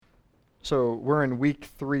So we're in week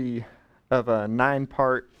 3 of a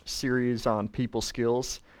 9-part series on people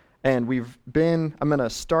skills. And I'm going to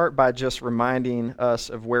start by just reminding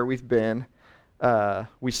us of where we've been.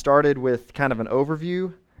 We started with kind of an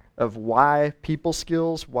overview of why people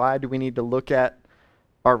skills, why do we need to look at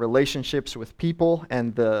our relationships with people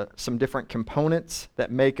and some different components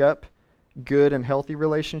that make up good and healthy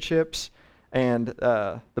relationships. And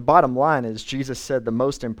the bottom line is Jesus said the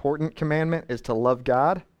most important commandment is to love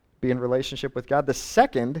God, be in relationship with God. The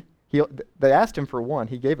second, they asked him for one,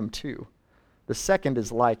 he gave him two. The second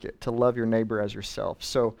is like it, to love your neighbor as yourself.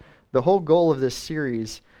 So the whole goal of this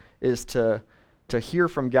series is to hear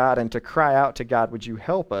from God and to cry out to God, would you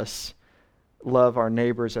help us love our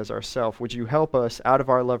neighbors as ourselves? Would you help us out of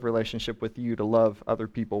our love relationship with you to love other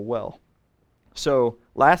people well? So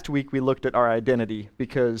last week we looked at our identity,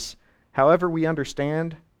 because however we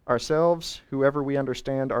understand ourselves, whoever we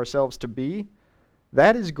understand ourselves to be,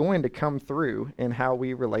 that is going to come through in how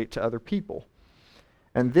we relate to other people.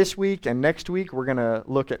 And this week and next week we're going to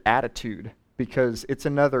look at attitude, because it's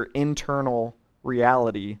another internal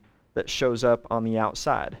reality that shows up on the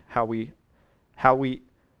outside. How we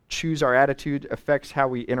choose our attitude affects how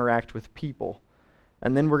we interact with people.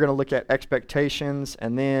 And then we're going to look at expectations,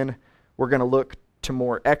 and then we're going to look to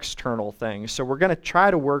more external things. So we're going to try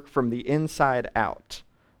to work from the inside out,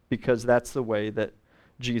 because that's the way that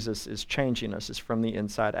Jesus is changing us, is from the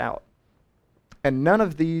inside out. And none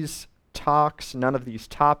of these talks, none of these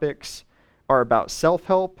topics are about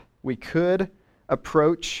self-help. We could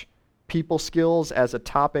approach people skills as a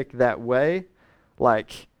topic that way,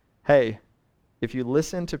 like, hey, if you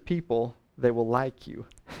listen to people, they will like you,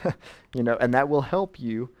 and that will help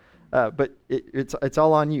you. But it's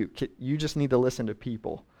all on you. You just need to listen to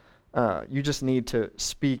people. You just need to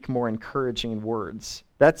speak more encouraging words.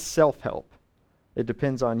 That's self-help. It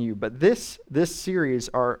depends on you. But this series,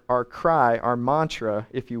 our cry, our mantra,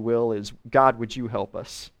 if you will, is, God, would you help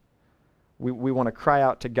us? We want to cry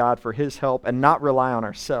out to God for his help and not rely on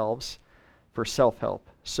ourselves for self-help.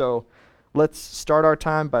 So let's start our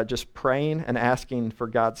time by just praying and asking for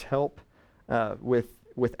God's help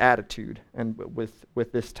with attitude and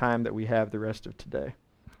with this time that we have the rest of today.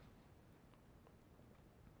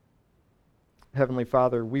 Heavenly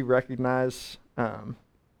Father, we recognize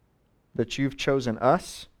that you've chosen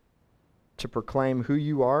us to proclaim who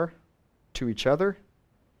you are to each other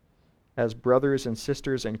as brothers and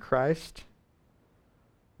sisters in Christ.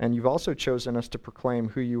 And you've also chosen us to proclaim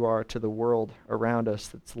who you are to the world around us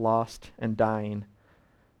that's lost and dying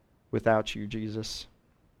without you, Jesus.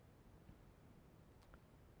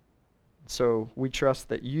 So we trust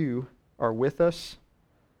that you are with us,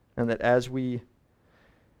 and that as we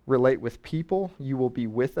relate with people, you will be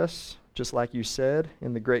with us, just like you said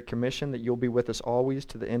in the Great Commission, that you'll be with us always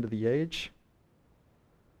to the end of the age.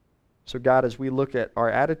 So God, as we look at our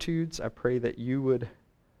attitudes, I pray that you would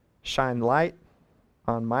shine light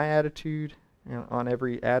on my attitude and on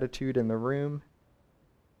every attitude in the room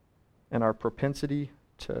and our propensity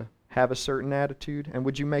to have a certain attitude. And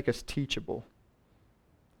would you make us teachable?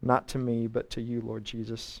 Not to me, but to you, Lord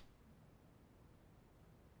Jesus.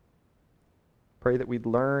 Pray that we'd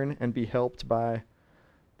learn and be helped by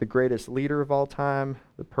the greatest leader of all time,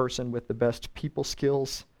 the person with the best people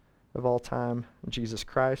skills of all time, Jesus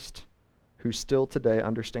Christ, who still today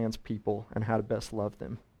understands people and how to best love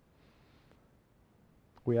them.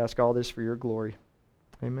 We ask all this for your glory.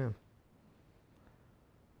 Amen.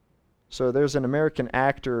 So there's an American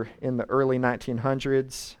actor in the early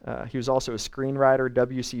 1900s. He was also a screenwriter,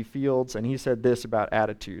 W.C. Fields, and he said this about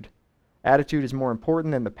attitude. Attitude is more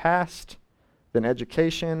important than the past, than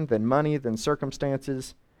education, than money, than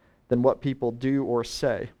circumstances, than what people do or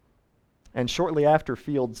say. And shortly after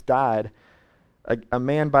Fields died, a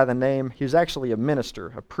man by the name, he was actually a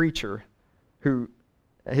minister, a preacher,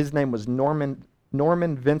 his name was Norman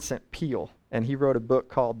Vincent Peale, and he wrote a book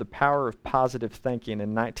called The Power of Positive Thinking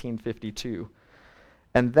in 1952.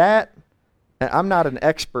 And I'm not an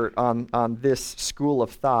expert on this school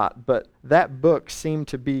of thought, but that book seemed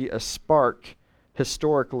to be a spark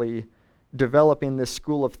historically developing this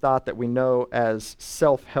school of thought that we know as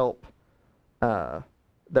self-help, the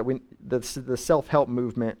self-help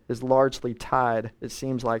movement is largely tied, it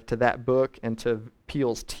seems like, to that book and to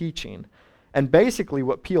Peale's teaching. And basically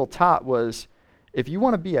what Peale taught was, if you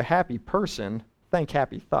want to be a happy person, think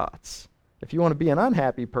happy thoughts. If you want to be an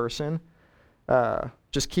unhappy person,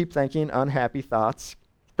 just keep thinking unhappy thoughts.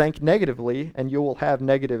 Think negatively, and you will have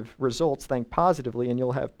negative results. Think positively, and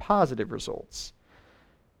you'll have positive results.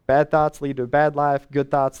 Bad thoughts lead to a bad life.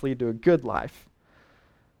 Good thoughts lead to a good life.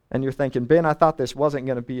 And you're thinking, Ben, I thought this wasn't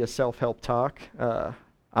going to be a self-help talk.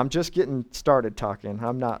 I'm just getting started talking.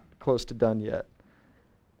 I'm not close to done yet.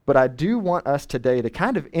 But I do want us today to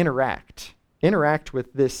kind of interact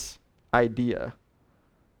with this idea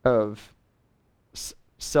of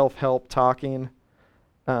self-help talking.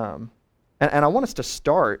 And I want us to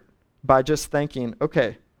start by just thinking,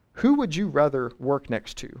 okay, who would you rather work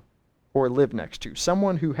next to or live next to?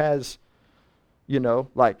 Someone who has,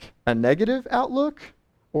 like a negative outlook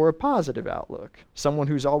or a positive outlook? Someone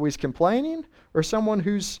who's always complaining or someone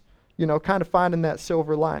who's, kind of finding that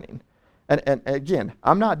silver lining? And again,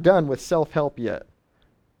 I'm not done with self-help yet,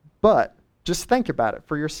 but just think about it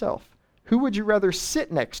for yourself. Who would you rather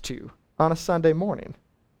sit next to on a Sunday morning?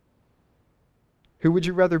 Who would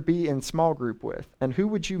you rather be in small group with? And who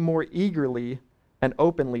would you more eagerly and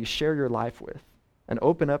openly share your life with and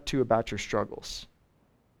open up to about your struggles?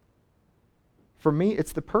 For me,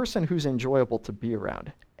 it's the person who's enjoyable to be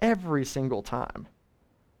around every single time.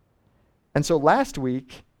 And so last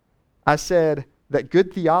week, I said that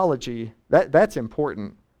good theology, that's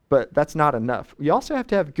important, but that's not enough. We also have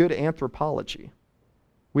to have good anthropology.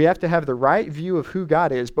 We have to have the right view of who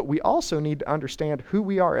God is, but we also need to understand who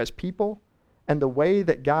we are as people and the way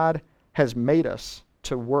that God has made us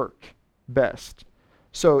to work best.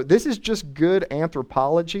 So this is just good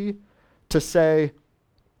anthropology to say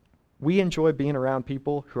we enjoy being around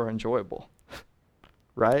people who are enjoyable,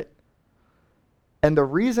 right? And the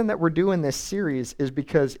reason that we're doing this series is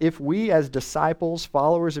because if we as disciples,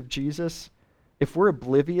 followers of Jesus, if we're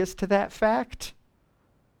oblivious to that fact,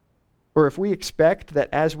 or if we expect that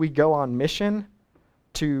as we go on mission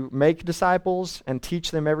to make disciples and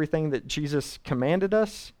teach them everything that Jesus commanded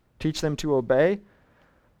us, teach them to obey,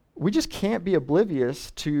 we just can't be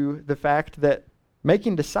oblivious to the fact that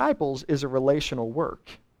making disciples is a relational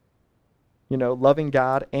work. Loving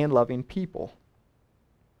God and loving people.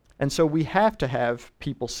 And so we have to have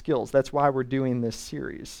people skills. That's why we're doing this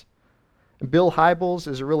series. Bill Hybels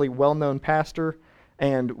is a really well-known pastor,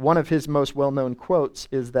 and one of his most well-known quotes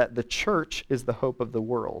is that the church is the hope of the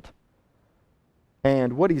world.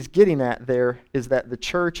 And what he's getting at there is that the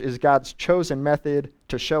church is God's chosen method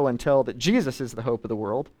to show and tell that Jesus is the hope of the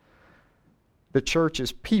world. The church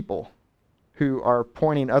is people who are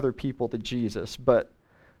pointing other people to Jesus, but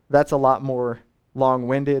that's a lot more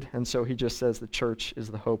long-winded, and so he just says the church is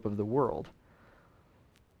the hope of the world.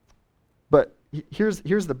 But here's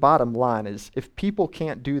the bottom line is if people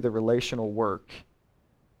can't do the relational work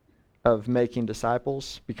of making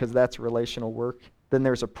disciples, because that's relational work, then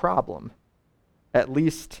there's a problem. At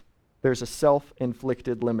least there's a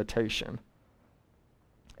self-inflicted limitation.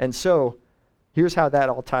 And so here's how that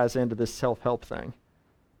all ties into this self-help thing.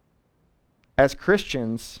 As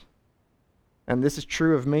Christians, and this is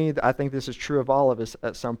true of me, I think this is true of all of us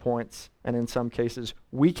at some points, and in some cases,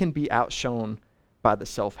 we can be outshone by the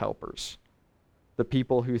self-helpers. The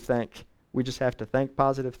people who think we just have to think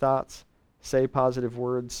positive thoughts, say positive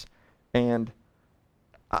words, and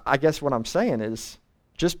I guess what I'm saying is,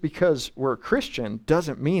 just because we're a Christian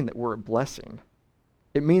doesn't mean that we're a blessing.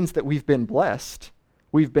 It means that we've been blessed,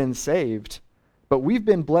 we've been saved, but we've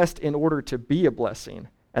been blessed in order to be a blessing.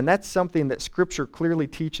 And that's something that Scripture clearly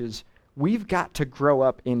teaches we've got to grow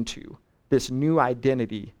up into, this new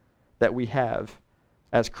identity that we have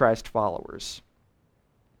as Christ followers.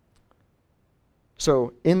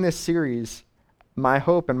 So in this series, my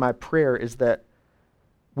hope and my prayer is that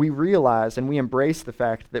we realize and we embrace the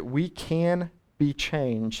fact that we can be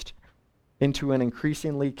changed into an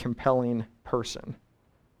increasingly compelling person.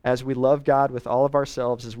 As we love God with all of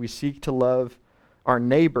ourselves, as we seek to love our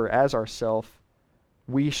neighbor as ourself,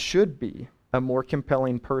 we should be a more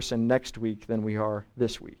compelling person next week than we are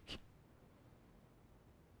this week.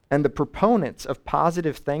 And the proponents of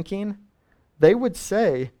positive thinking, they would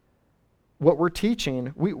say what we're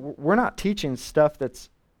teaching, we're not teaching stuff that's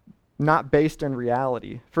not based in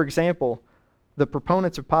reality. For example, the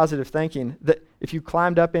proponents of positive thinking, that if you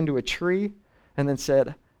climbed up into a tree and then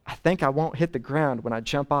said, I think I won't hit the ground when I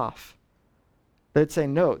jump off, they'd say,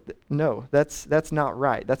 no, that's not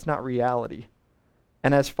right. That's not reality.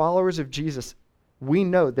 And as followers of Jesus, we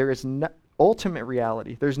know there is ultimate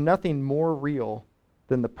reality. There's nothing more real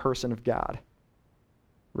than the person of God,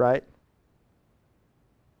 right?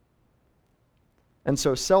 And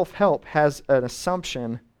so self-help has an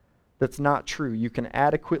assumption that's not true. You can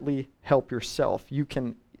adequately help yourself. You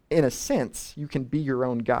can, in a sense, you can be your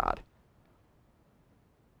own God.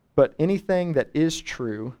 But anything that is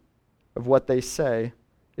true of what they say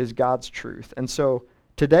is God's truth. And so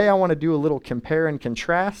today I want to do a little compare and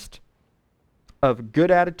contrast of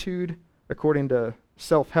good attitude according to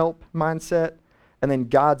self-help mindset and then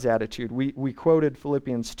God's attitude. We quoted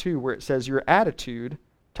Philippians 2 where it says your attitude,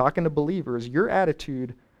 talking to believers, your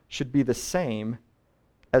attitude should be the same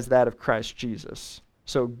as that of Christ Jesus.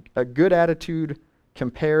 So a good attitude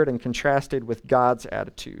compared and contrasted with God's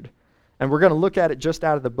attitude. And we're going to look at it just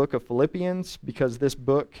out of the book of Philippians, because this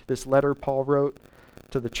book, this letter Paul wrote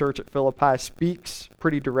to the church at Philippi, speaks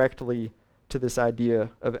pretty directly to this idea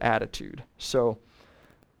of attitude. So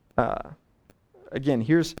again,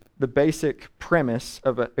 here's the basic premise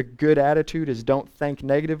of a good attitude is don't think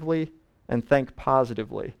negatively and think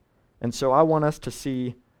positively. And so I want us to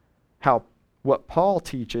see how what Paul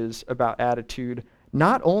teaches about attitude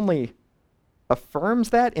not only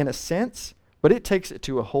affirms that in a sense, but it takes it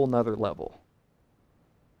to a whole nother level.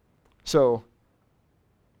 So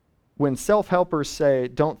when self-helpers say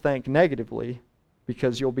don't think negatively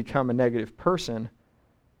because you'll become a negative person,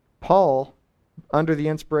 Paul, under the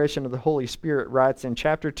inspiration of the Holy Spirit, writes in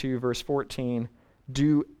chapter 2, verse 14,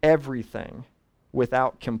 do everything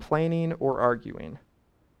without complaining or arguing.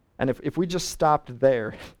 And if we just stopped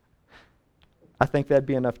there, I think that'd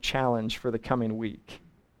be enough challenge for the coming week.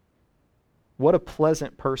 What a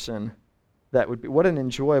pleasant person that would be. What an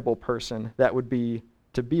enjoyable person that would be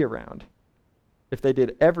to be around. If they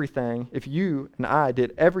did everything, if you and I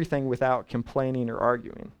did everything without complaining or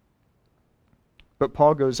arguing. But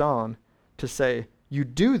Paul goes on to say, you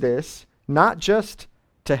do this not just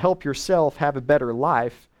to help yourself have a better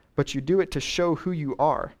life, but you do it to show who you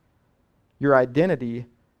are. Your identity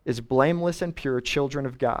is blameless and pure children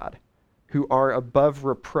of God, who are above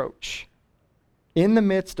reproach. In the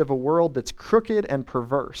midst of a world that's crooked and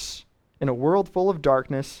perverse, in a world full of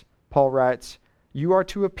darkness, Paul writes, you are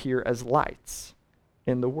to appear as lights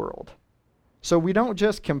in the world. So we don't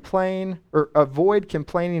just complain or avoid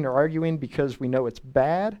complaining or arguing because we know it's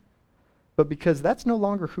bad, but because that's no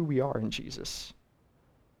longer who we are in Jesus.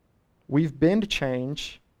 We've been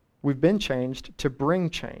changed to bring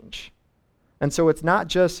change. And so it's not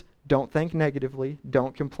just don't think negatively,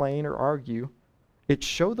 don't complain or argue. It's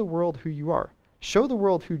show the world who you are. Show the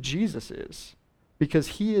world who Jesus is, because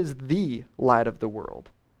he is the light of the world.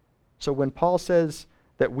 So when Paul says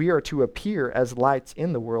that we are to appear as lights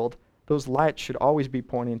in the world, those lights should always be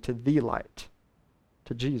pointing to the light,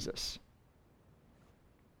 to Jesus.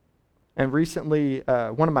 And recently,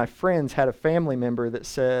 one of my friends had a family member that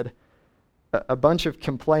said a bunch of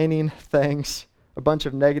complaining things, a bunch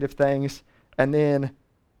of negative things, and then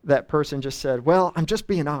that person just said, well, I'm just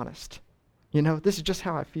being honest. This is just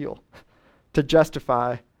how I feel, to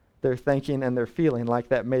justify their thinking and their feeling like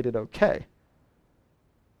that made it okay.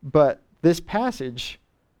 But this passage,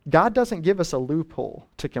 God doesn't give us a loophole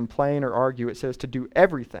to complain or argue. It says to do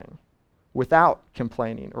everything without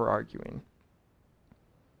complaining or arguing.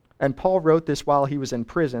 And Paul wrote this while he was in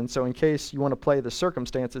prison, so in case you want to play the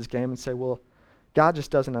circumstances game and say, well, God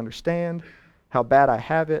just doesn't understand how bad I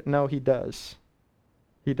have it. No, he does.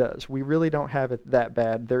 He does. We really don't have it that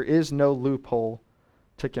bad. There is no loophole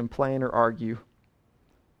to complain or argue.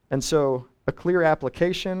 And so a clear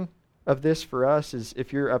application of this for us is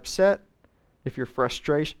if you're upset, if you're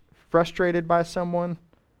frustrated by someone,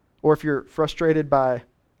 or if you're frustrated by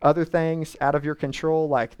other things out of your control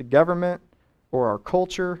like the government or our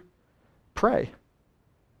culture, pray.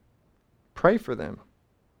 Pray for them.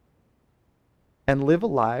 And live a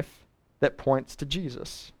life that points to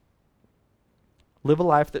Jesus. Live a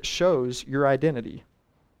life that shows your identity.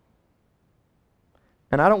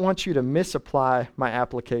 And I don't want you to misapply my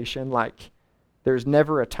application like there's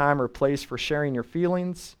never a time or place for sharing your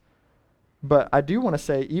feelings. But I do want to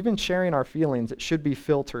say, even sharing our feelings, it should be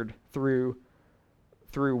filtered through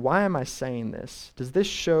why am I saying this? Does this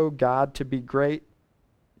show God to be great?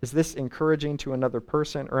 Is this encouraging to another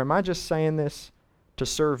person? Or am I just saying this to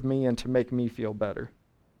serve me and to make me feel better?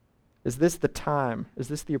 Is this the time? Is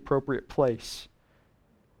this the appropriate place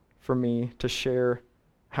for me to share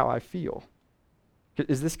how I feel?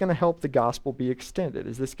 Is this going to help the gospel be extended?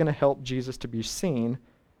 Is this going to help Jesus to be seen?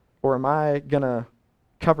 Or am I going to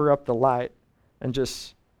cover up the light and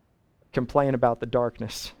just complain about the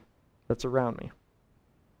darkness that's around me?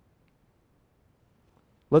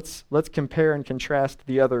 Let's compare and contrast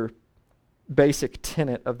the other basic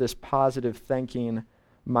tenet of this positive thinking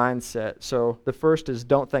mindset. So the first is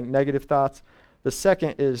don't think negative thoughts. The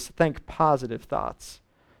second is think positive thoughts.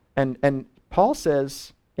 And Paul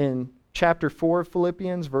says in chapter 4 of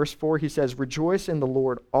Philippians, verse 4, he says, rejoice in the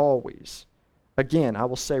Lord always. Again, I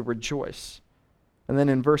will say rejoice. And then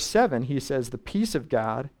in verse 7, he says, the peace of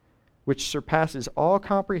God, which surpasses all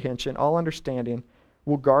comprehension, all understanding,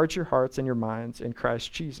 will guard your hearts and your minds in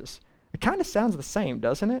Christ Jesus. It kind of sounds the same,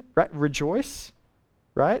 doesn't it? Right? Rejoice,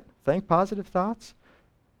 right? Think positive thoughts.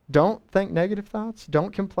 Don't think negative thoughts.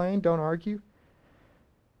 Don't complain. Don't argue.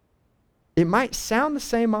 It might sound the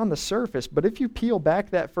same on the surface, but if you peel back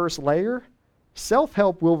that first layer,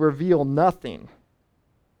 Self-help will reveal nothing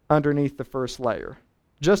underneath the first layer.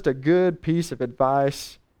 Just a good piece of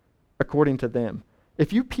advice according to them.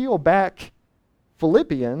 If you peel back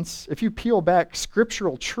Philippians, if you peel back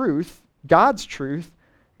scriptural truth, God's truth,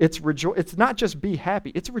 it's not just be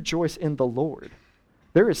happy, it's rejoice in the Lord.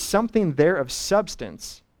 There is something there of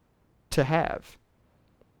substance to have.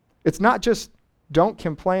 It's not just don't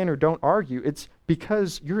complain or don't argue. It's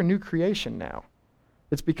because you're a new creation now.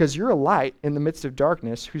 It's because you're a light in the midst of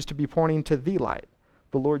darkness who's to be pointing to the light,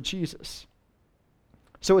 the Lord Jesus.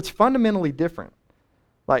 So it's fundamentally different.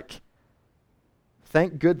 Like,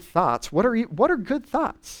 think good thoughts. What are good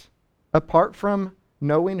thoughts apart from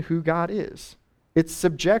knowing who God is? It's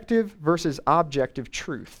subjective versus objective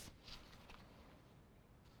truth.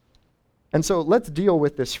 And so let's deal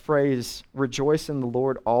with this phrase, rejoice in the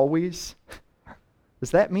Lord always.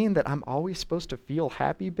 Does that mean that I'm always supposed to feel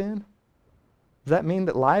happy, Ben? Does that mean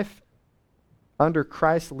that life under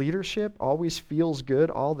Christ's leadership always feels good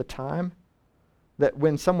all the time? That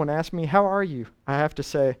when someone asks me, how are you? I have to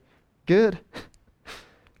say, good.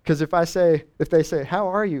 Because if they say, how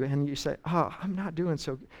are you? And you say, oh, I'm not doing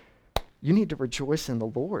so good. You need to rejoice in the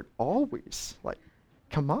Lord always. Like,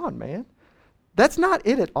 come on, man. That's not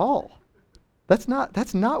it at all. That's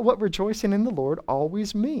not what rejoicing in the Lord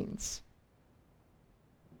always means.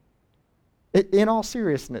 In all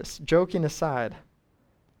seriousness, joking aside,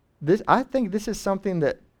 I think this is something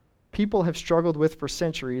that people have struggled with for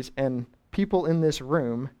centuries, and people in this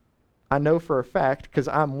room, I know for a fact, because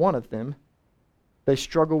I'm one of them, they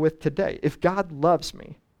struggle with today. If God loves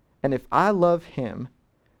me, and if I love him,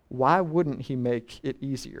 why wouldn't he make it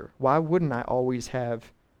easier? Why wouldn't I always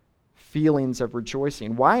have feelings of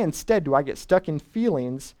rejoicing? Why instead do I get stuck in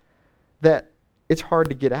feelings that it's hard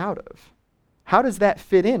to get out of? How does that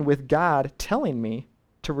fit in with God telling me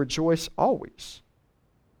to rejoice always?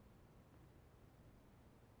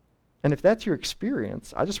 And if that's your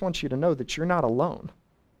experience, I just want you to know that you're not alone.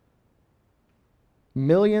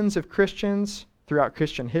 Millions of Christians throughout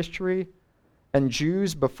Christian history and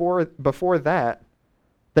Jews before that,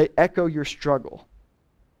 they echo your struggle.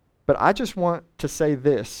 But I just want to say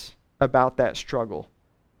this about that struggle.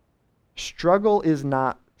 Struggle is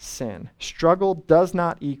not sin. Struggle does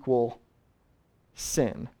not equal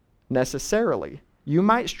sin necessarily. You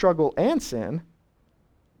might struggle and sin,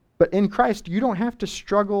 but in Christ you don't have to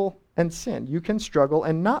struggle and sin. You can struggle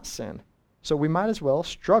and not sin. So we might as well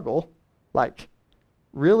struggle, like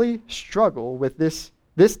really struggle with this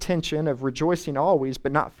tension of rejoicing always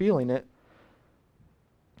but not feeling it.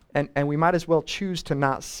 And we might as well choose to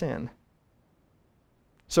not sin.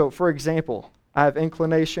 So, for example, I have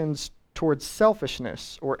inclinations towards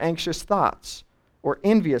selfishness or anxious thoughts or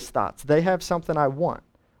envious thoughts. They have something I want.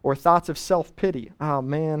 Or thoughts of self-pity. Oh,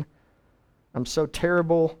 man, I'm so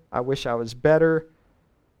terrible. I wish I was better.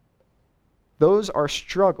 Those are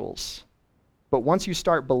struggles. But once you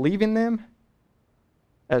start believing them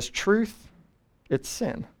as truth, it's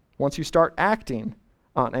sin. Once you start acting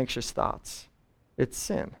on anxious thoughts, it's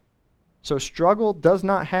sin. So struggle does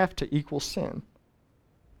not have to equal sin.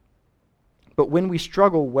 But when we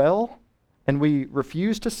struggle well and we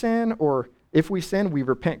refuse to sin, or if we sin, we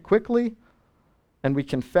repent quickly and we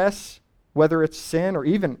confess whether it's sin or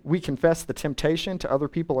even we confess the temptation to other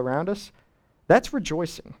people around us, that's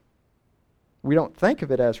rejoicing. We don't think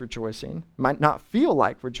of it as rejoicing, might not feel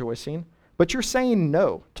like rejoicing, but you're saying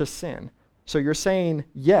no to sin. So you're saying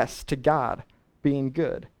yes to God being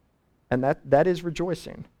good. And that is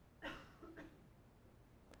rejoicing.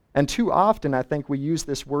 And too often, I think we use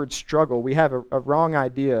this word struggle. We have a wrong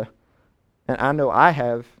idea, and I know I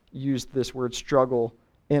have used this word struggle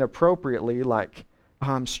inappropriately, like,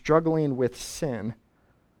 I'm struggling with sin.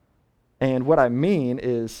 And what I mean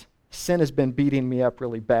is, sin has been beating me up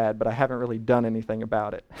really bad, but I haven't really done anything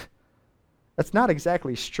about it. That's not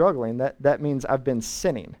exactly struggling. That means I've been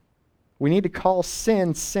sinning. We need to call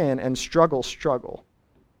sin, sin, and struggle, struggle.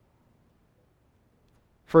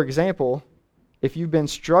 For example, if you've been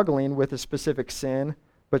struggling with a specific sin,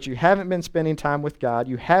 but you haven't been spending time with God,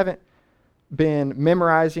 you haven't been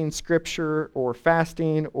memorizing scripture or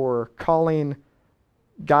fasting or calling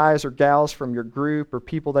guys or gals from your group or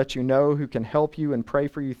people that you know who can help you and pray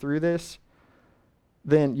for you through this,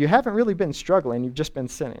 then you haven't really been struggling, you've just been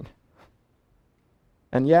sinning.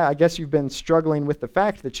 And yeah, I guess you've been struggling with the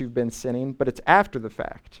fact that you've been sinning, but it's after the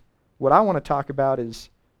fact. What I want to talk about is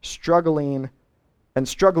struggling and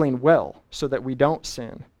struggling well so that we don't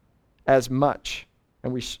sin as much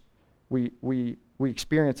and we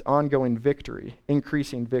experience ongoing victory,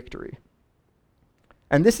 increasing victory.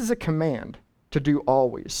 And this is a command to do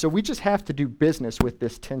always. So we just have to do business with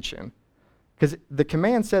this tension Because the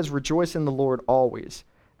command says, rejoice in the Lord always.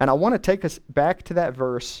 And I want to take us back to that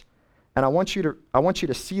verse, and I want you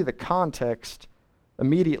to see the context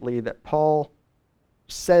immediately that Paul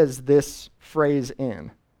says this phrase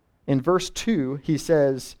in. In verse 2, he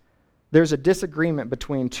says, there's a disagreement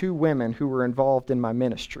between two women who were involved in my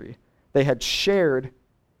ministry. They had shared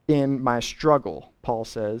in my struggle, Paul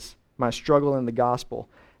says, my struggle in the gospel.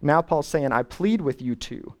 Now Paul's saying, I plead with you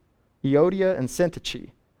two, Euodia and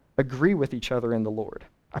Syntyche, agree with each other in the Lord.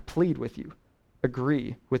 I plead with you,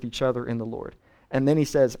 agree with each other in the Lord. And then he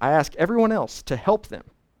says, I ask everyone else to help them,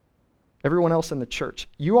 everyone else in the church.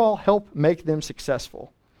 You all help make them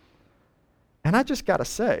successful. And I just got to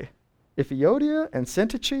say, if Euodia and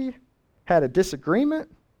Syntyche had a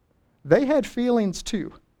disagreement, they had feelings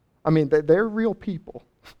too. I mean, they're real people.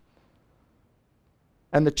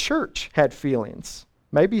 And the church had feelings.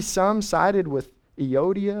 Maybe some sided with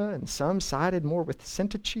Euodia and some sided more with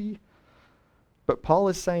Syntyche. But Paul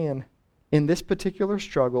is saying, in this particular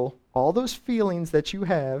struggle, all those feelings that you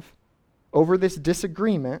have over this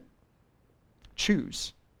disagreement,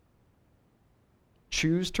 choose.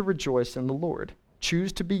 Choose to rejoice in the Lord.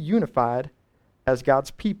 Choose to be unified as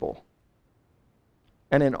God's people.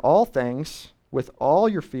 And in all things, with all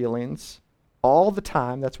your feelings, all the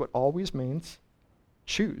time, that's what always means,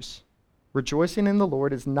 choose. Rejoicing in the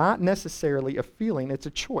Lord is not necessarily a feeling, it's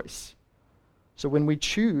a choice. So when we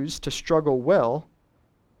choose to struggle well,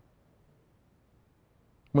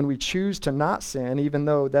 when we choose to not sin, even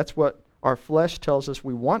though that's what our flesh tells us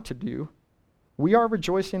we want to do, we are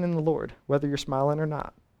rejoicing in the Lord, whether you're smiling or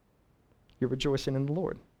not. You're rejoicing in the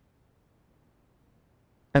Lord.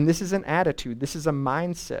 And this is an attitude, this is a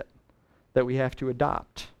mindset that we have to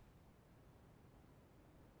adopt.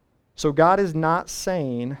 So God is not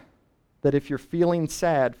saying that if you're feeling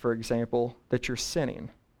sad, for example, that you're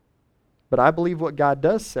sinning. But I believe what God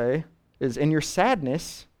does say is in your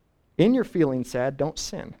sadness, in your feeling sad, don't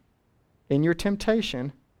sin. In your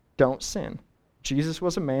temptation, don't sin. Jesus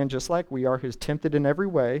was a man just like we are who's tempted in every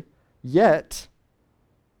way, yet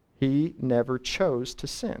he never chose to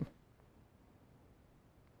sin.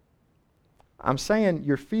 I'm saying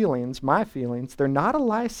your feelings, my feelings, they're not a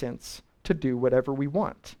license to do whatever we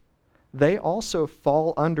want. They also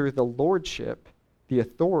fall under the lordship, the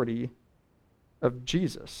authority of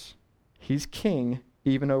Jesus. He's king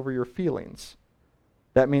even over your feelings.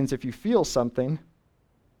 That means if you feel something,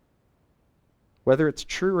 whether it's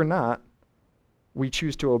true or not, we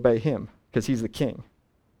choose to obey him because he's the king,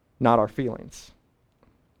 not our feelings.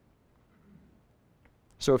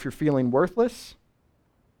 So if you're feeling worthless,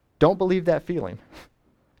 don't believe that feeling.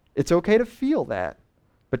 It's okay to feel that,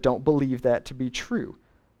 but don't believe that to be true.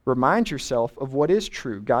 Remind yourself of what is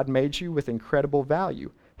true. God made you with incredible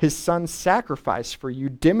value. His son's sacrifice for you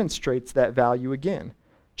demonstrates that value again.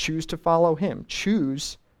 Choose to follow him.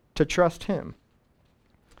 Choose to trust him.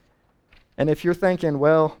 And if you're thinking,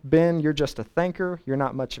 well, Ben, you're just a thinker. You're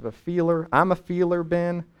not much of a feeler. I'm a feeler,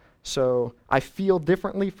 Ben. So I feel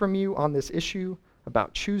differently from you on this issue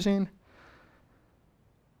about choosing.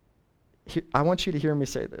 I want you to hear me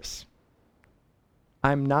say this.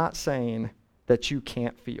 I'm not saying that you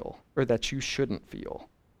can't feel or that you shouldn't feel.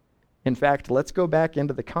 In fact, let's go back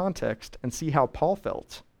into the context and see how Paul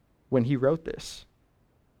felt when he wrote this.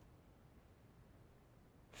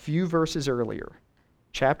 Few verses earlier,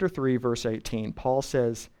 chapter 3, verse 18, Paul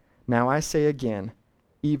says, "Now I say again,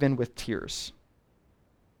 even with tears.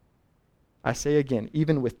 I say again,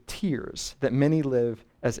 even with tears, that many live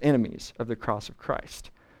as enemies of the cross of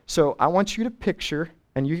Christ." So I want you to picture,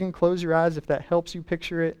 and you can close your eyes if that helps you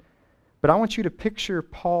picture it, but I want you to picture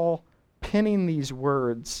Paul penning these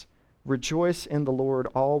words, rejoice in the Lord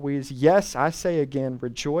always. Yes, I say again,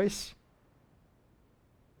 rejoice.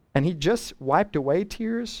 And he just wiped away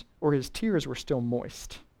tears, or his tears were still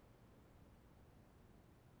moist?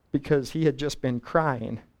 Because he had just been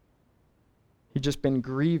crying. He'd just been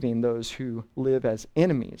grieving those who live as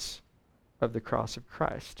enemies of the cross of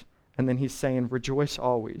Christ. And then he's saying, rejoice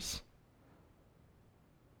always.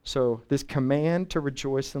 So this command to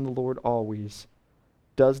rejoice in the Lord always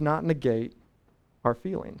does not negate our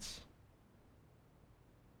feelings.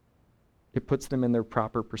 It puts them in their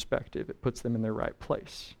proper perspective. It puts them in their right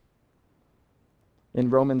place. In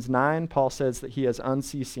Romans 9, Paul says that he has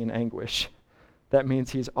unceasing anguish. That means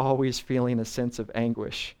he's always feeling a sense of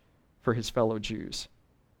anguish for his fellow Jews.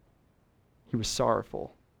 He was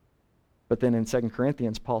sorrowful. But then in 2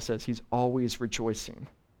 Corinthians, Paul says he's always rejoicing.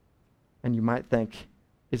 And you might think,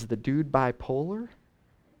 is the dude bipolar?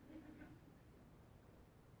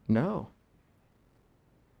 No.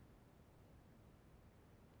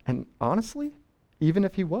 And honestly, even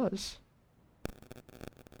if he was,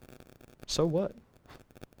 So what?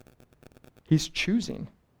 He's choosing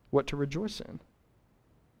what to rejoice in.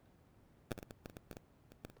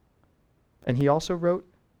 And he also wrote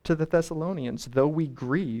to the Thessalonians, though we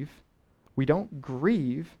grieve, we don't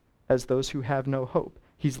grieve as those who have no hope.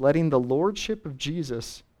 He's letting the lordship of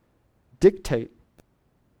Jesus dictate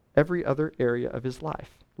every other area of his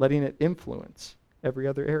life, letting it influence every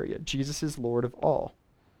other area. Jesus is Lord of all.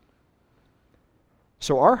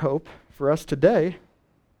 So our hope for us today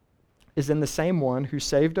is in the same one who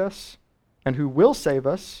saved us and who will save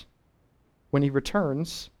us when he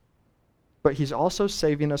returns, but he's also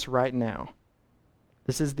saving us right now.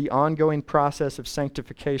 This is the ongoing process of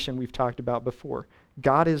sanctification we've talked about before.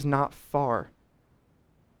 God is not far.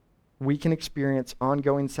 We can experience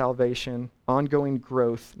ongoing salvation, ongoing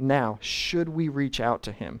growth now, should we reach out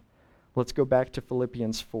to him. Let's go back to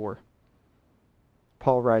Philippians 4.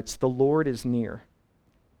 Paul writes, "The Lord is near.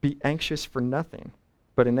 Be anxious for nothing,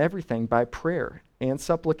 but in everything by prayer and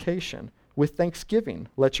supplication, with thanksgiving,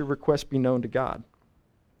 let your requests be known to God.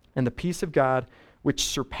 And the peace of God, which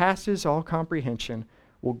surpasses all comprehension,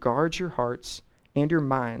 will guard your hearts and your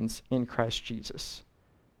minds in Christ Jesus.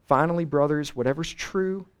 Finally, brothers, whatever's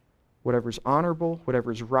true, whatever's honorable,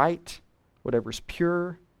 whatever's right, whatever's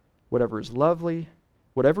pure, whatever is lovely,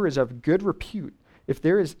 whatever is of good repute, if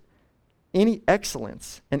there is any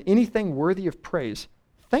excellence and anything worthy of praise,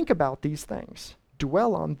 think about these things.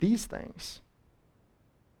 Dwell on these things.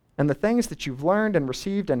 And the things that you've learned and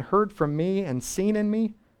received and heard from me and seen in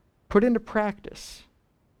me, put into practice,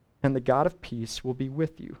 and the God of peace will be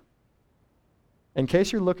with you." In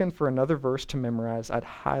case you're looking for another verse to memorize, I'd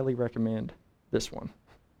highly recommend this one.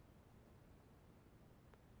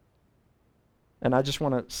 And I just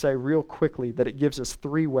want to say real quickly that it gives us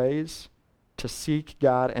 3 ways to seek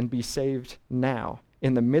God and be saved now,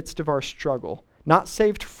 in the midst of our struggle. Not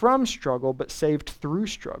saved from struggle, but saved through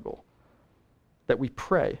struggle. That we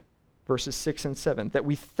pray, verses 6 and 7. That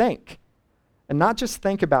we think, and not just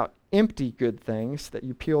think about empty good things, that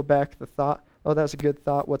you peel back the thought, oh, that's a good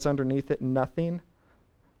thought, what's underneath it? Nothing.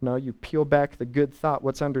 No, you peel back the good thought,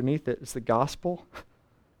 what's underneath it is the gospel.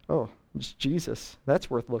 Oh, it's Jesus. That's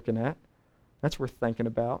worth looking at. That's worth thinking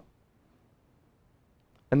about.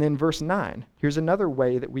 And then verse 9, here's another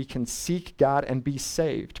way that we can seek God and be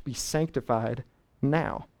saved, be sanctified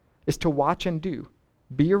now, is to watch and do.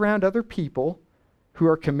 Be around other people who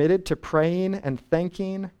are committed to praying and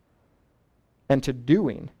thinking and to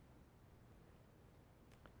doing.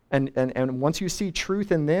 And once you see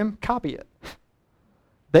truth in them, copy it.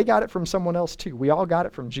 They got it from someone else too. We all got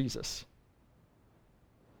it from Jesus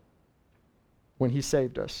when he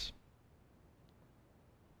saved us.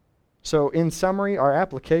 So in summary, our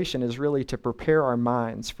application is really to prepare our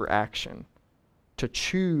minds for action, to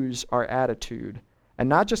choose our attitude, and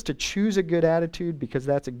not just to choose a good attitude because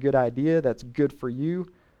that's a good idea, that's good for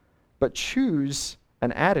you, but choose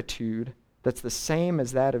an attitude that's the same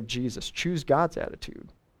as that of Jesus. Choose God's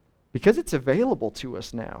attitude because it's available to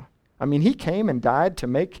us now. I mean, he came and died to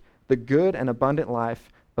make the good and abundant life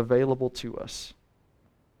available to us.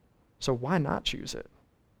 So why not choose it?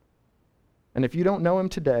 And if you don't know him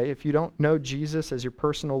today, if you don't know Jesus as your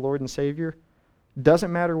personal Lord and Savior,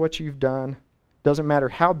 doesn't matter what you've done, doesn't matter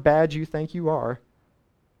how bad you think you are,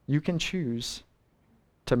 you can choose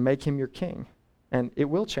to make him your king, and it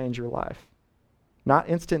will change your life. Not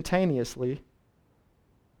instantaneously,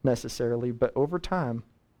 necessarily, but over time,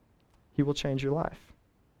 he will change your life.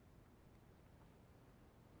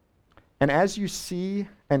 And as you see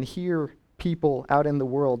and hear people out in the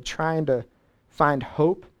world trying to find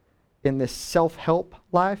hope in this self-help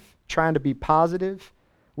life, trying to be positive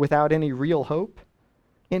without any real hope,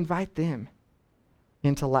 invite them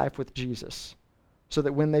into life with Jesus so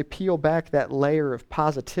that when they peel back that layer of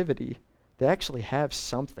positivity, they actually have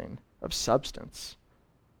something of substance,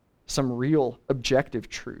 some real objective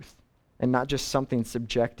truth, and not just something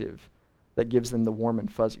subjective that gives them the warm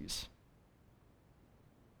and fuzzies.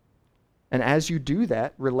 And as you do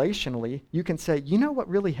that relationally, you can say, you know what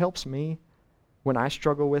really helps me when I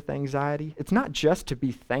struggle with anxiety? It's not just to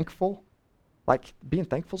be thankful. Like, being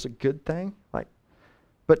thankful is a good thing,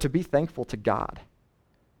 but to be thankful to God.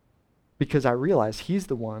 Because I realize he's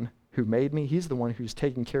the one who made me, he's the one who's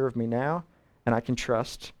taking care of me now, and I can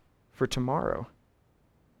trust for tomorrow.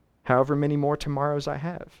 However many more tomorrows I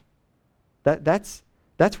have. That's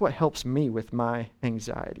what helps me with my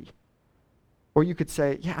anxiety. Or you could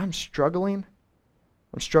say, yeah, I'm struggling.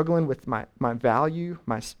 I'm struggling with my value,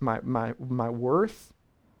 my worth.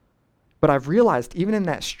 But I've realized even in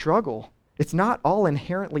that struggle, it's not all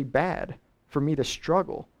inherently bad for me to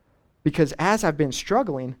struggle. Because as I've been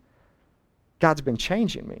struggling, God's been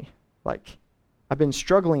changing me. Like, I've been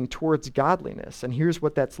struggling towards godliness, and here's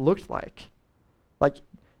what that's looked like. Like,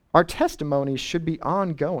 our testimonies should be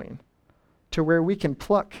ongoing to where we can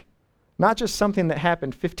pluck not just something that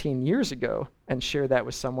happened 15 years ago and share that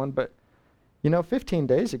with someone, but, 15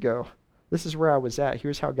 days ago, this is where I was at.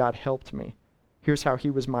 Here's how God helped me. Here's how he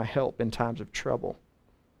was my help in times of trouble.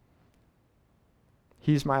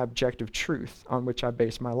 He's my objective truth on which I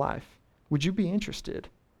base my life. Would you be interested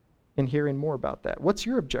in hearing more about that? What's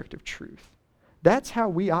your objective truth? That's how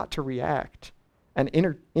we ought to react and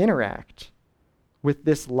interact with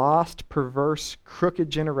this lost, perverse, crooked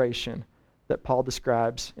generation that Paul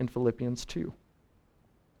describes in Philippians 2.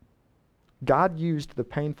 God used the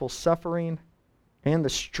painful suffering and the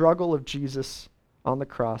struggle of Jesus on the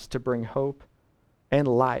cross to bring hope and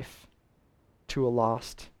life to a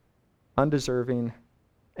lost, undeserving,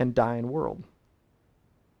 and dying world.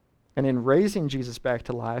 And in raising Jesus back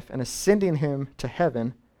to life and ascending him to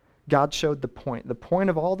heaven, God showed the point. The point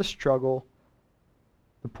of all the struggle,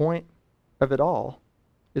 the point of it all,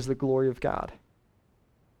 is the glory of God.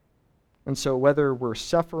 And so whether we're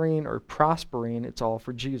suffering or prospering, it's all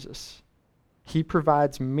for Jesus. He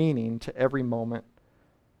provides meaning to every moment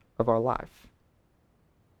of our life.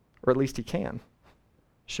 Or at least he can,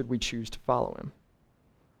 should we choose to follow him.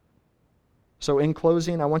 So in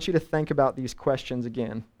closing, I want you to think about these questions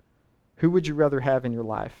again. Who would you rather have in your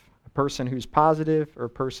life? A person who's positive or a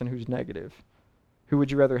person who's negative? Who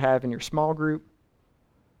would you rather have in your small group?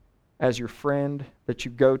 As your friend that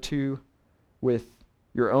you go to with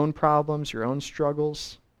your own problems, your own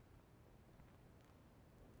struggles?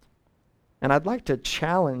 And I'd like to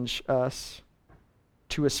challenge us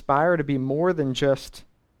to aspire to be more than just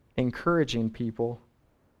encouraging people,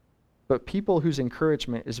 but people whose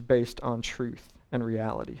encouragement is based on truth and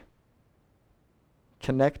reality.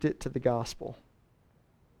 Connect it to the gospel.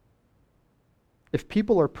 If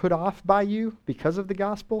people are put off by you because of the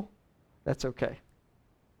gospel, that's okay.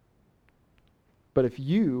 But if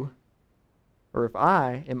you, or if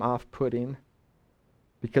I am off-putting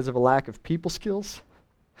because of a lack of people skills,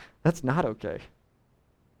 that's not okay.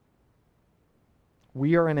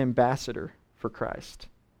 We are an ambassador for Christ.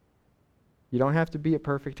 You don't have to be a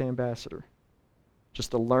perfect ambassador,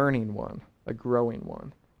 just a learning one, a growing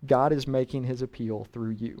one. God is making his appeal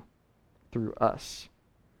through you, through us.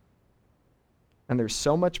 And there's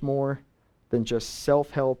so much more than just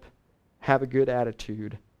self-help, have a good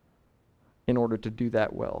attitude in order to do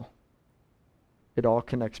that well. It all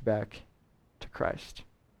connects back to Christ.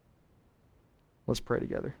 Let's pray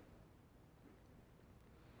together.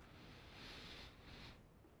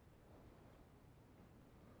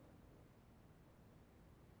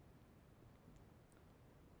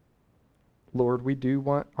 Lord, we do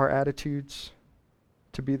want our attitudes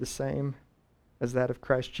to be the same as that of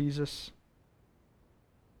Christ Jesus.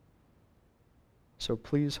 So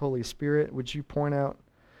please, Holy Spirit, would you point out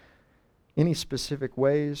any specific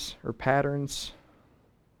ways or patterns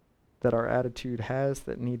that our attitude has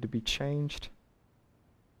that need to be changed?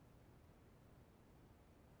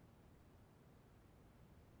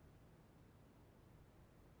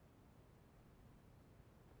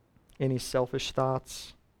 Any selfish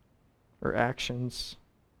thoughts or actions,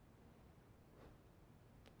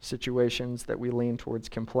 situations that we lean towards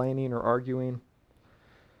complaining or arguing?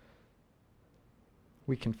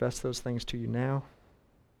 We confess those things to you now.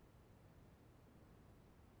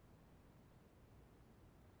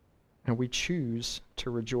 And we choose to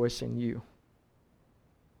rejoice in you.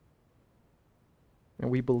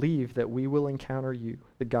 And we believe that we will encounter you.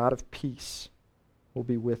 The God of peace will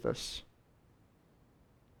be with us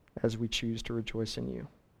as we choose to rejoice in you.